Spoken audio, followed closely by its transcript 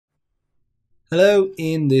Hello,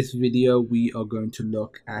 in this video we are going to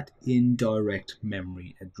look at indirect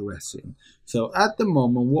memory addressing. So at the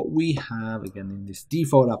moment what we have, again in this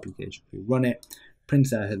default application, we run it,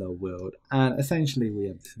 prints out hello world, and essentially we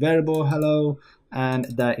have this variable hello, and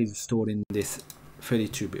that is stored in this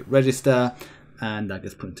 32-bit register, and that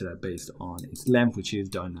gets printed out based on its length, which is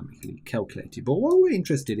dynamically calculated. But what we're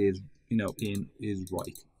interested is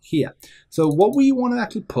right here. So what we want to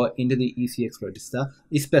actually put into the ECX register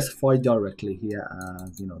is specified directly here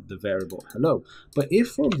as the variable hello. But if,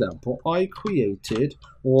 for example, I created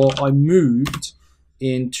or I moved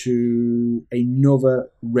into another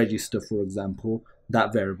register, for example,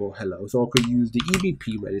 that variable hello, so I could use the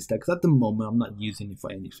EBP register, because at the moment I'm not using it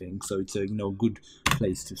for anything, so it's a good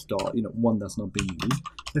place to start, one that's not being used.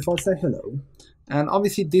 If I say hello, and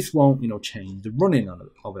obviously this won't change the running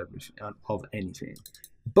of everything, of anything.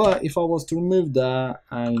 But if I was to remove that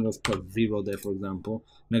and let's put 0 there, for example,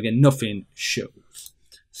 and again nothing shows.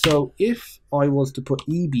 So if I was to put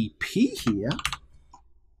EBP here,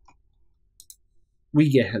 we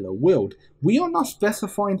get hello world. We are not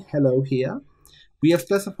specifying hello here. We have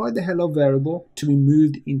specified the hello variable to be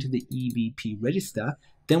moved into the EBP register.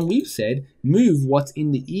 Then we've said move what's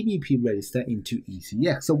in the EBP register into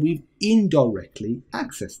ECX. So we've indirectly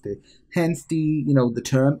accessed it. Hence the the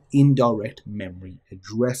term indirect memory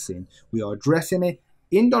addressing. We are addressing it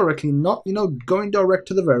indirectly, not going direct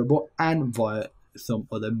to the variable and via some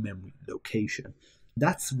other memory location.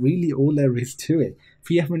 That's really all there is to it.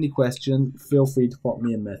 If you have any questions, feel free to pop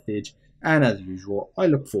me a message. And as usual, I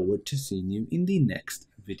look forward to seeing you in the next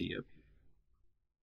video.